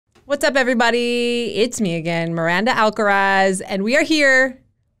What's up, everybody? It's me again, Miranda Alcaraz, and we are here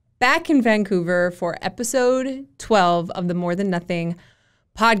back in Vancouver for episode 12 of the More Than Nothing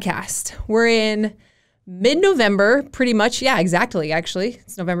podcast. We're in mid-November, pretty much. Yeah, exactly. Actually,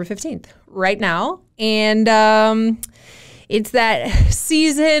 it's November 15th right now. And it's that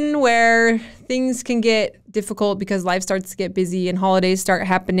season where things can get difficult because life starts to get busy and holidays start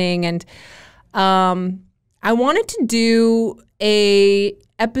happening. And I wanted to do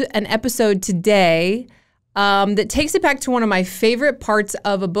an episode today that takes it back to one of my favorite parts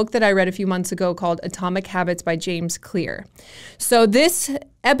of a book that I read a few months ago called Atomic Habits by James Clear. So this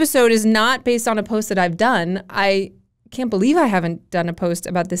episode is not based on a post that I've done. I can't believe I haven't done a post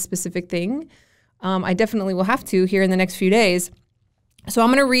about this specific thing. I definitely will have to here in the next few days. So I'm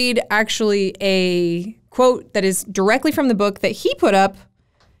going to read actually a quote that is directly from the book that he put up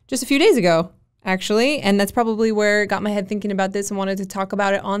just a few days ago, actually. And that's probably where it got my head thinking about this and wanted to talk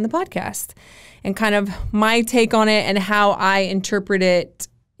about it on the podcast and kind of my take on it and how I interpret it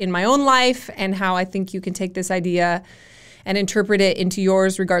in my own life and how I think you can take this idea and interpret it into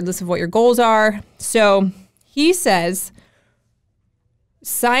yours regardless of what your goals are. So he says,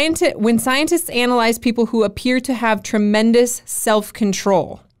 when scientists analyze people who appear to have tremendous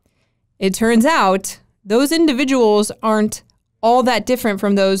self-control, it turns out those individuals aren't all that different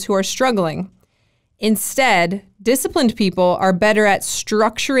from those who are struggling. Instead, disciplined people are better at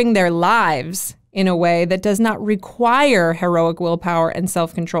structuring their lives in a way that does not require heroic willpower and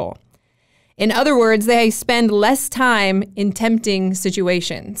self-control. In other words, they spend less time in tempting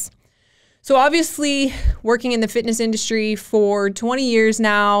situations. So obviously, working in the fitness industry for 20 years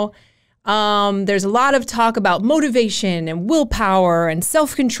now, there's a lot of talk about motivation and willpower and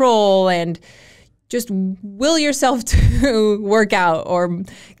self-control and just will yourself to work out or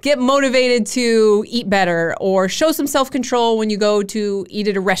get motivated to eat better or show some self-control when you go to eat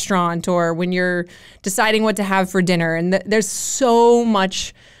at a restaurant or when you're deciding what to have for dinner. And there's so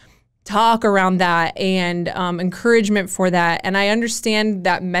much talk around that and encouragement for that. And I understand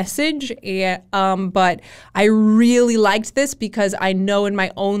that message, but I really liked this because I know in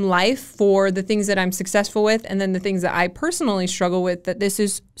my own life for the things that I'm successful with and then the things that I personally struggle with that this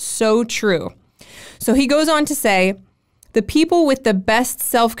is so true. So he goes on to say, the people with the best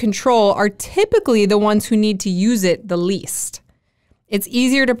self-control are typically the ones who need to use it the least. It's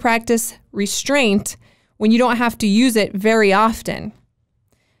easier to practice restraint when you don't have to use it very often.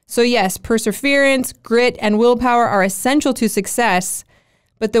 So yes, perseverance, grit, and willpower are essential to success,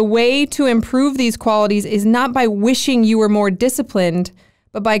 but the way to improve these qualities is not by wishing you were more disciplined,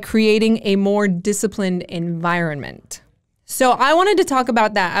 but by creating a more disciplined environment. So I wanted to talk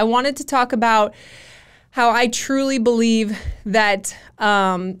about that. I wanted to talk about how I truly believe that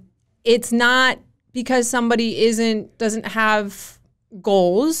it's not because somebody doesn't have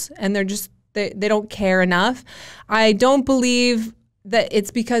goals and they don't care enough. I don't believe that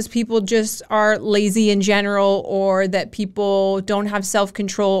it's because people just are lazy in general or that people don't have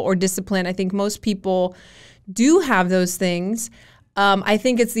self-control or discipline. I think most people do have those things. I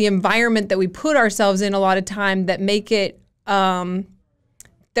think it's the environment that we put ourselves in a lot of time that make it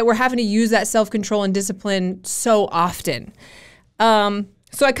that we're having to use that self-control and discipline so often.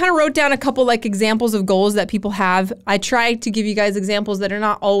 So I kind of wrote down a couple examples of goals that people have. I try to give you guys examples that are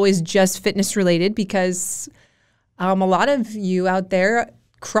not always just fitness related because a lot of you out there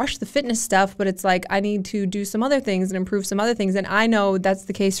crush the fitness stuff, but it's like, I need to do some other things and improve some other things. And I know that's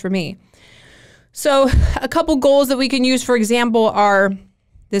the case for me. So a couple goals that we can use, for example, are,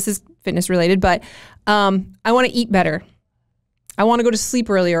 this is fitness related, but I want to eat better. I want to go to sleep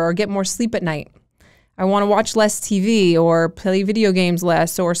earlier or get more sleep at night. I want to watch less TV or play video games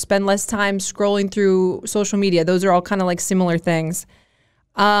less or spend less time scrolling through social media. Those are all kind of similar things.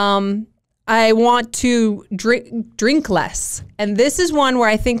 I want to drink less. And this is one where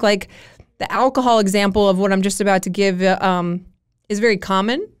I think the alcohol example of what I'm just about to give is very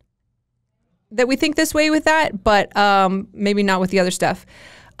common that we think this way with that, but maybe not with the other stuff.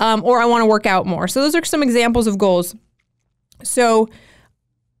 Or I want to work out more. So those are some examples of goals. So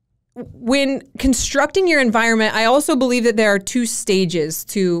when constructing your environment, I also believe that there are two stages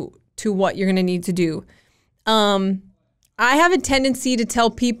to what you're going to need to do. I have a tendency to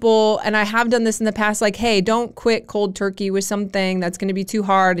tell people, and I have done this in the past, hey, don't quit cold turkey with something that's going to be too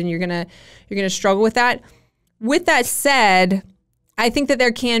hard and you're going to struggle with that. With that said, I think that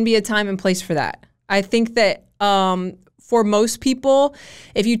there can be a time and place for that. I think that for most people,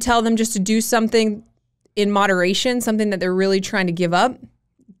 if you tell them just to do something in moderation, something that they're really trying to give up,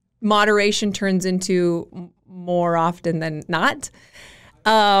 moderation turns into more often than not.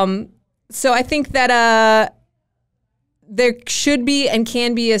 So I think that there should be and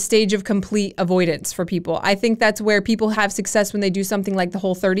can be a stage of complete avoidance for people. I think that's where people have success when they do something like the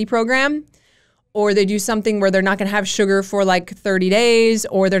Whole30 program, or they do something where they're not going to have sugar for like 30 days,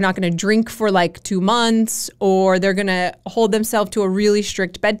 or they're not going to drink for like 2 months, or they're going to hold themselves to a really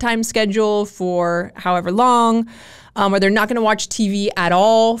strict bedtime schedule for however long, or they're not going to watch TV at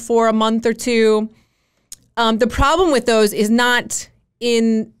all for a month or two. The problem with those is not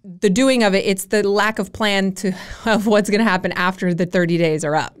in the doing of it, it's the lack of plan of what's going to happen after the 30 days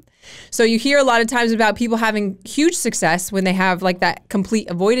are up. So you hear a lot of times about people having huge success when they have like that complete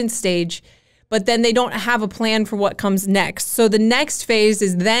avoidance stage, but then they don't have a plan for what comes next. So the next phase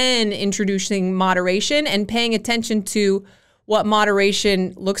is then introducing moderation and paying attention to what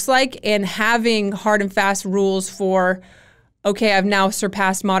moderation looks like and having hard and fast rules for, okay, I've now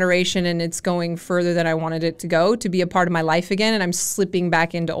surpassed moderation and it's going further than I wanted it to go to be a part of my life again, and I'm slipping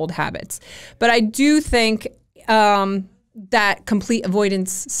back into old habits. But I do think that complete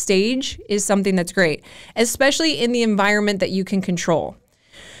avoidance stage is something that's great, especially in the environment that you can control.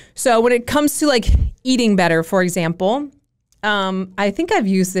 So when it comes to like eating better, for example, I think I've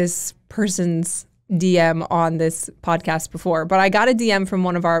used this person's DM on this podcast before, but I got a DM from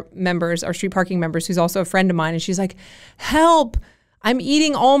one of our members, our street parking members, who's also a friend of mine. And she's like, help, I'm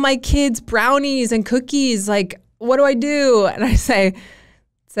eating all my kids' brownies and cookies. Like, what do I do? And I said,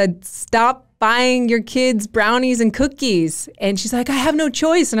 stop buying your kids brownies and cookies. And she's like, I have no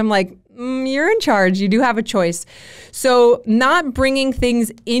choice. And I'm like, you're in charge. You do have a choice. So not bringing things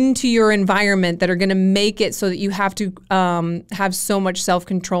into your environment that are going to make it so that you have to have so much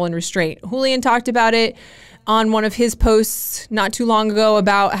self-control and restraint. Julian talked about it on one of his posts not too long ago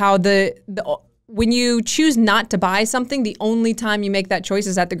about how when you choose not to buy something, the only time you make that choice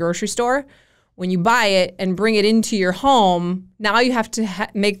is at the grocery store. When you buy it and bring it into your home, now you have to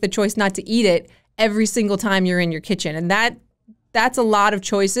make the choice not to eat it every single time you're in your kitchen. And that's a lot of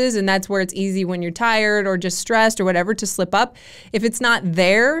choices, and that's where it's easy when you're tired or just stressed or whatever to slip up. If it's not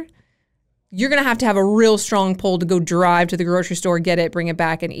there, you're going to have a real strong pull to go drive to the grocery store, get it, bring it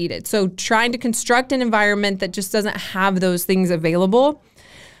back, and eat it. So trying to construct an environment that just doesn't have those things available.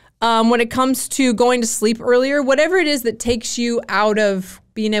 When it comes to going to sleep earlier, whatever it is that takes you out of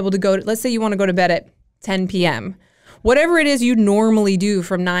being able to let's say you want to go to bed at 10 p.m. Whatever it is you normally do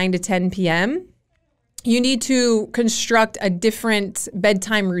from 9 to 10 p.m., you need to construct a different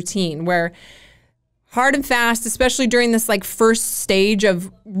bedtime routine where hard and fast, especially during this like first stage of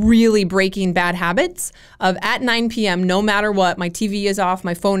really breaking bad habits of at 9 p.m., no matter what, my TV is off,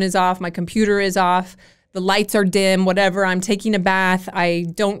 my phone is off, my computer is off, the lights are dim, whatever, I'm taking a bath, I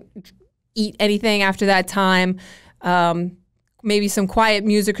don't eat anything after that time, maybe some quiet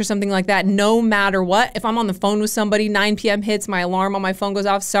music or something like that. No matter what, if I'm on the phone with somebody, 9 p.m. hits, my alarm on my phone goes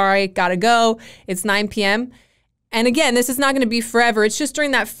off, sorry, gotta go, it's 9 p.m. And again, this is not gonna be forever. It's just during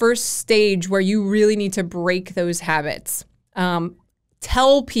that first stage where you really need to break those habits.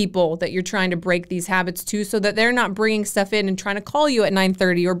 Tell people that you're trying to break these habits too, so that they're not bringing stuff in and trying to call you at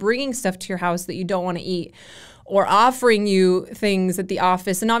 9:30 or bringing stuff to your house that you don't wanna eat or offering you things at the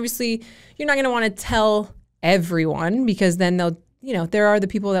office. And obviously, you're not gonna wanna tell everyone, because then there are the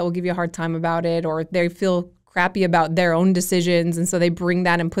people that will give you a hard time about it, or they feel crappy about their own decisions, and so they bring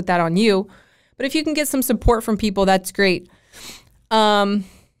that and put that on you. But if you can get some support from people, that's great. Again,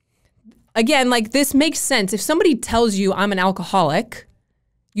 like this makes sense. If somebody tells you I'm an alcoholic,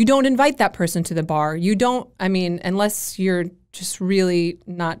 you don't invite that person to the bar. You don't, unless you're just really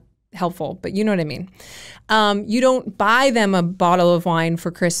not helpful, but you know what I mean. You don't buy them a bottle of wine for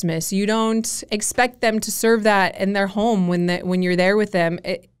Christmas. You don't expect them to serve that in their home when you're there with them.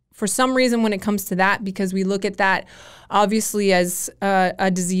 For some reason, when it comes to that, because we look at that obviously as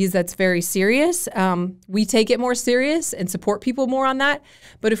a disease that's very serious, we take it more serious and support people more on that.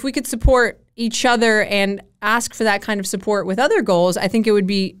 But if we could support each other and ask for that kind of support with other goals, I think it would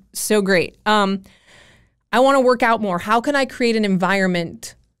be so great. I want to work out more. How can I create an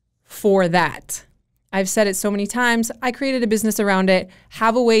environment for that? I've said it so many times. I created a business around it.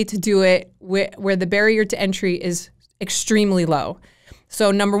 Have a way to do it where the barrier to entry is extremely low.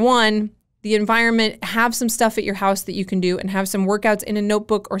 So number one, the environment, have some stuff at your house that you can do, and have some workouts in a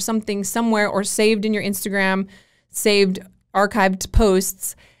notebook or something somewhere, or saved in your Instagram, saved archived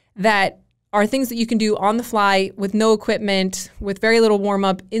posts that are things that you can do on the fly with no equipment, with very little warm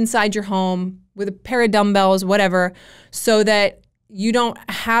up inside your home, with a pair of dumbbells, whatever, so that you don't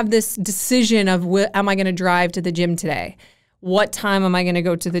have this decision of, am I going to drive to the gym today? What time am I going to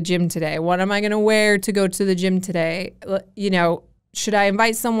go to the gym today? What am I going to wear to go to the gym today? Should I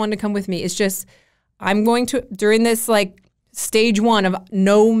invite someone to come with me? It's just, I'm going to, during this like stage one of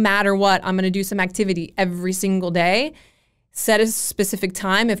no matter what, I'm going to do some activity every single day. set a specific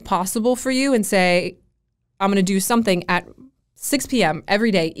time if possible for you and say, I'm going to do something at 6 p.m.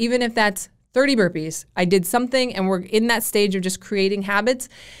 every day, even if that's 30 burpees. I did something, and we're in that stage of just creating habits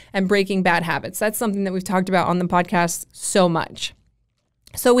and breaking bad habits. That's something that we've talked about on the podcast so much.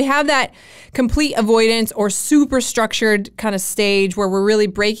 So we have that complete avoidance or super structured kind of stage where we're really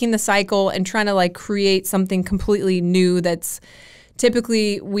breaking the cycle and trying to like create something completely new that's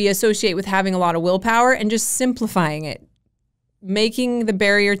typically we associate with having a lot of willpower, and just simplifying it, making the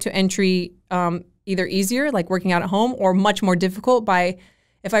barrier to entry either easier, like working out at home, or much more difficult by,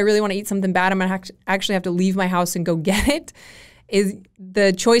 if I really want to eat something bad, I'm going to actually have to leave my house and go get it.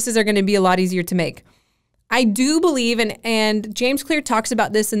 The choices are going to be a lot easier to make. I do believe, and James Clear talks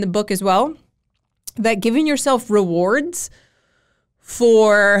about this in the book as well, that giving yourself rewards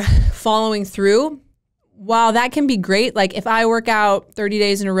for following through, while that can be great, like if I work out 30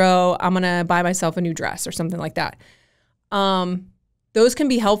 days in a row, I'm going to buy myself a new dress or something like that. Those can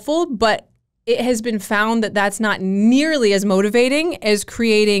be helpful, but it has been found that that's not nearly as motivating as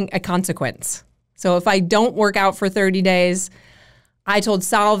creating a consequence. So if I don't work out for 30 days, I told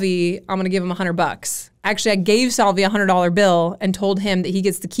Salvi I'm going to give him $100. Actually, I gave Salvi a $100 bill and told him that he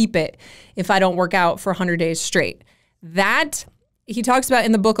gets to keep it if I don't work out for 100 days straight. That, he talks about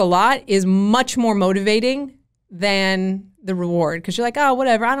in the book a lot, is much more motivating than the reward. Because you're like, oh,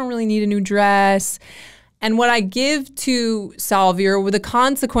 whatever, I don't really need a new dress. And what I give to Salvi, or with the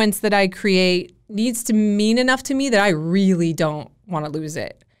consequence that I create, needs to mean enough to me that I really don't want to lose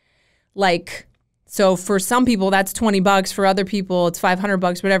it. Like, so for some people, that's $20. For other people, it's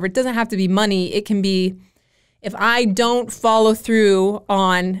 $500, whatever. It doesn't have to be money. It can be, if I don't follow through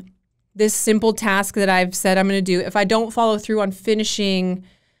on this simple task that I've said I'm going to do, if I don't follow through on finishing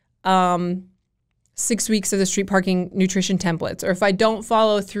 6 weeks of the street parking nutrition templates, or if I don't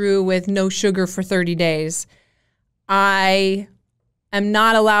follow through with no sugar for 30 days, I am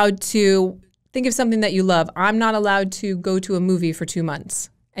not allowed to, think of something that you love. I'm not allowed to go to a movie for 2 months.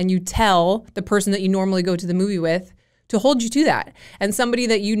 And you tell the person that you normally go to the movie with to hold you to that. And somebody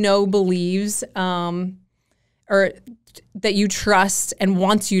that you know believes or that you trust and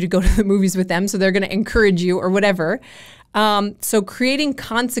wants you to go to the movies with them, so they're going to encourage you or whatever. So creating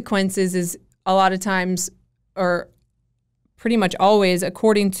consequences is a lot of times, or pretty much always,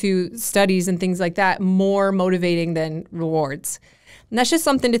 according to studies and things like that, more motivating than rewards. And that's just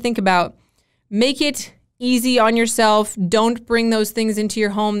something to think about. Make it easy on yourself. Don't bring those things into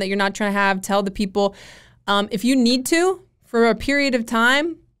your home that you're not trying to have. Tell the people, if you need to, for a period of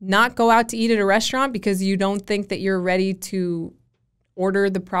time, not go out to eat at a restaurant because you don't think that you're ready to order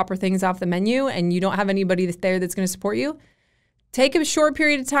the proper things off the menu and you don't have anybody that's there that's going to support you. Take a short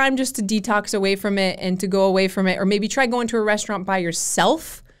period of time just to detox away from it and to go away from it. Or maybe try going to a restaurant by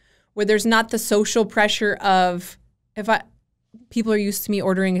yourself where there's not the social pressure of, people are used to me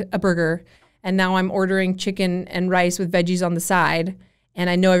ordering a burger and now I'm ordering chicken and rice with veggies on the side. And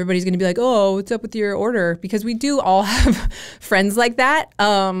I know everybody's going to be like, oh, what's up with your order? Because we do all have friends like that.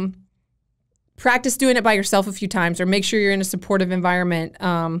 Practice doing it by yourself a few times, or make sure you're in a supportive environment,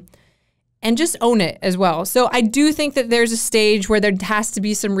 and just own it as well. So I do think that there's a stage where there has to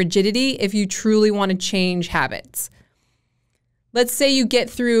be some rigidity if you truly want to change habits. Let's say you get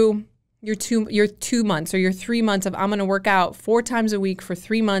through your 2 months or your 3 months of, I'm going to work out 4 times a week for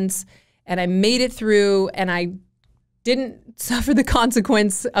 3 months, and I made it through, and I didn't suffer the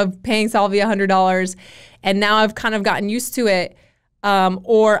consequence of paying Salvi $100, and now I've kind of gotten used to it,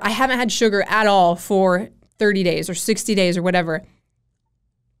 or I haven't had sugar at all for 30 days or 60 days or whatever.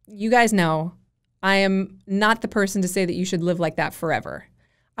 You guys know I am not the person to say that you should live like that forever.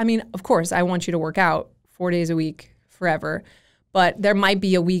 I mean, of course, I want you to work out 4 days a week forever, but there might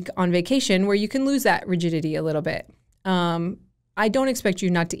be a week on vacation where you can lose that rigidity a little bit. I don't expect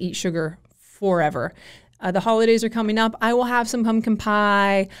you not to eat sugar forever. The holidays are coming up. I will have some pumpkin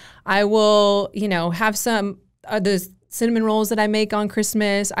pie. I will, have some the cinnamon rolls that I make on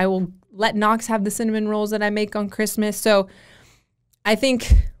Christmas. I will let Knox have the cinnamon rolls that I make on Christmas. So I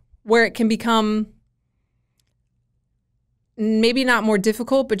think where it can become maybe not more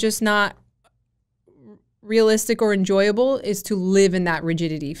difficult, but just not realistic or enjoyable is to live in that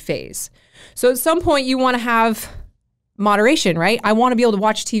rigidity phase. So at some point you want to have moderation, right? I want to be able to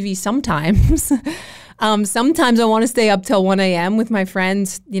watch TV sometimes. Sometimes I want to stay up till 1 a.m. with my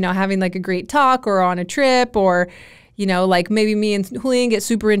friends, having like a great talk or on a trip, or, like maybe me and Julian get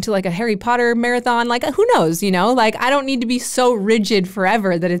super into like a Harry Potter marathon. Like, who knows, like I don't need to be so rigid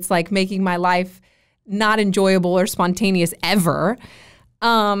forever that it's like making my life not enjoyable or spontaneous ever.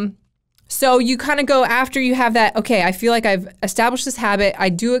 So you kind of go after you have that, okay, I feel like I've established this habit. I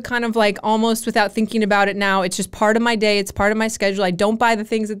do it kind of like almost without thinking about it now. It's just part of my day. It's part of my schedule. I don't buy the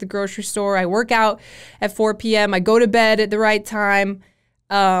things at the grocery store. I work out at 4 p.m. I go to bed at the right time.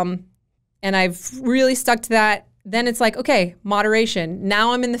 And I've really stuck to that. Then it's like, okay, moderation.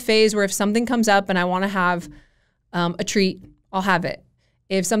 Now I'm in the phase where if something comes up and I want to have a treat, I'll have it.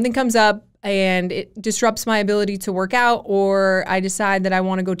 If something comes up and it disrupts my ability to work out, or I decide that I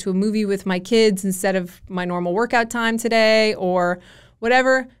want to go to a movie with my kids instead of my normal workout time today or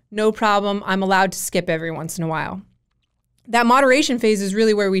whatever, no problem. I'm allowed to skip every once in a while. That moderation phase is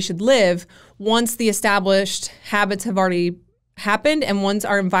really where we should live once the established habits have already happened and once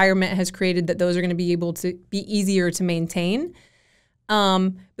our environment has created that those are going to be able to be easier to maintain.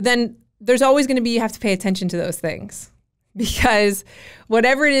 But then there's always going to be, you have to pay attention to those things. Because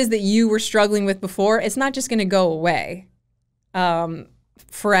whatever it is that you were struggling with before, it's not just going to go away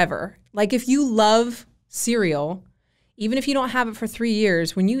forever. Like if you love cereal, even if you don't have it for 3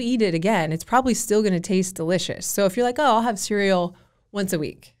 years, when you eat it again, it's probably still going to taste delicious. So if you're like, oh, I'll have cereal once a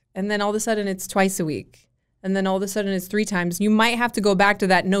week, and then all of a sudden it's twice a week, and then all of a sudden it's 3 times, you might have to go back to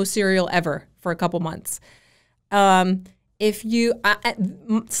that no cereal ever for a couple months. If you,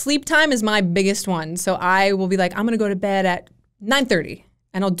 sleep time is my biggest one. So I will be like, I'm going to go to bed at 9:30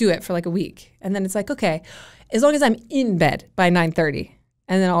 and I'll do it for like a week. And then it's like, okay, as long as I'm in bed by 9:30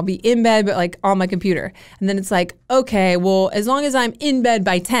 and then I'll be in bed, but like on my computer. And then it's like, okay, well, as long as I'm in bed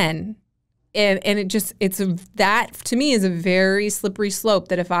by 10 and that to me is a very slippery slope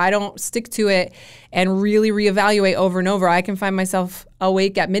that if I don't stick to it and really reevaluate over and over, I can find myself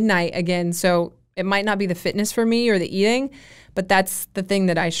awake at midnight again. So it might not be the fitness for me or the eating, but that's the thing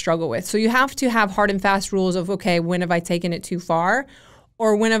that I struggle with. So you have to have hard and fast rules of, okay, when have I taken it too far?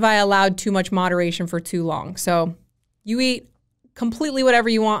 Or when have I allowed too much moderation for too long? So you eat completely whatever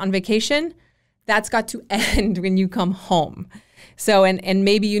you want on vacation. That's got to end when you come home. So, and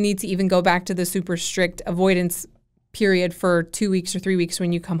maybe you need to even go back to the super strict avoidance period for 2 weeks or 3 weeks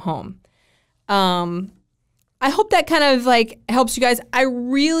when you come home. I hope that kind of like helps you guys. I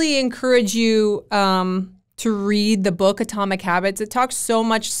really encourage you to read the book Atomic Habits. It talks so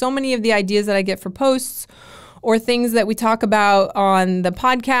many of the ideas that I get for posts or things that we talk about on the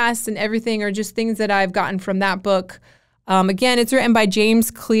podcast and everything are just things that I've gotten from that book. Again, it's written by James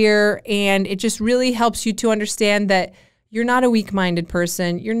Clear, and it just really helps you to understand that you're not a weak-minded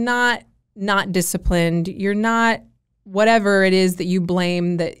person. You're not disciplined. You're not whatever it is that you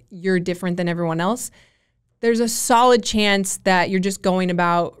blame that you're different than everyone else. There's a solid chance that you're just going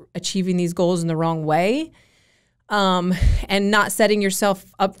about achieving these goals in the wrong way and not setting yourself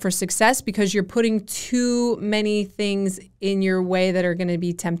up for success because you're putting too many things in your way that are going to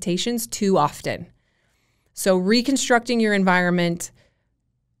be temptations too often. So reconstructing your environment,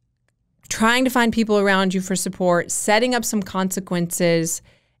 trying to find people around you for support, setting up some consequences,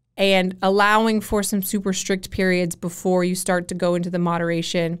 and allowing for some super strict periods before you start to go into the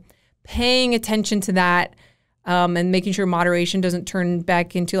moderation, paying attention to that, and making sure moderation doesn't turn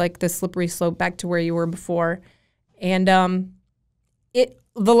back into like the slippery slope back to where you were before. And the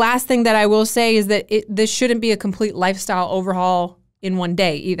last thing that I will say is that this shouldn't be a complete lifestyle overhaul in one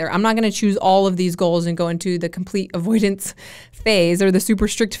day either. I'm not going to choose all of these goals and go into the complete avoidance phase or the super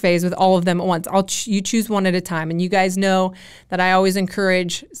strict phase with all of them at once. You choose one at a time. And you guys know that I always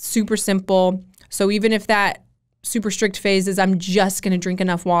encourage super simple. So even if that super strict phase is I'm just going to drink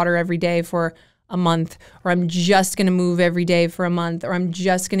enough water every day for a month, or I'm just going to move every day for a month, or I'm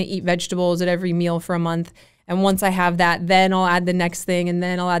just going to eat vegetables at every meal for a month. And once I have that, then I'll add the next thing, and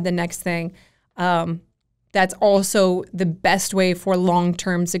then I'll add the next thing. That's also the best way for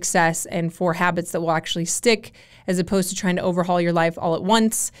long-term success and for habits that will actually stick, as opposed to trying to overhaul your life all at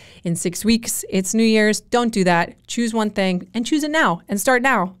once in 6 weeks. It's New Year's. Don't do that. Choose one thing and choose it now and start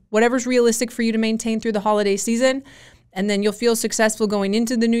now. Whatever's realistic for you to maintain through the holiday season. And then you'll feel successful going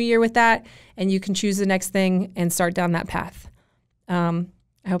into the new year with that, and you can choose the next thing and start down that path. I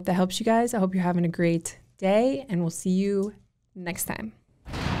hope that helps you guys. I hope you're having a great day, and we'll see you next time.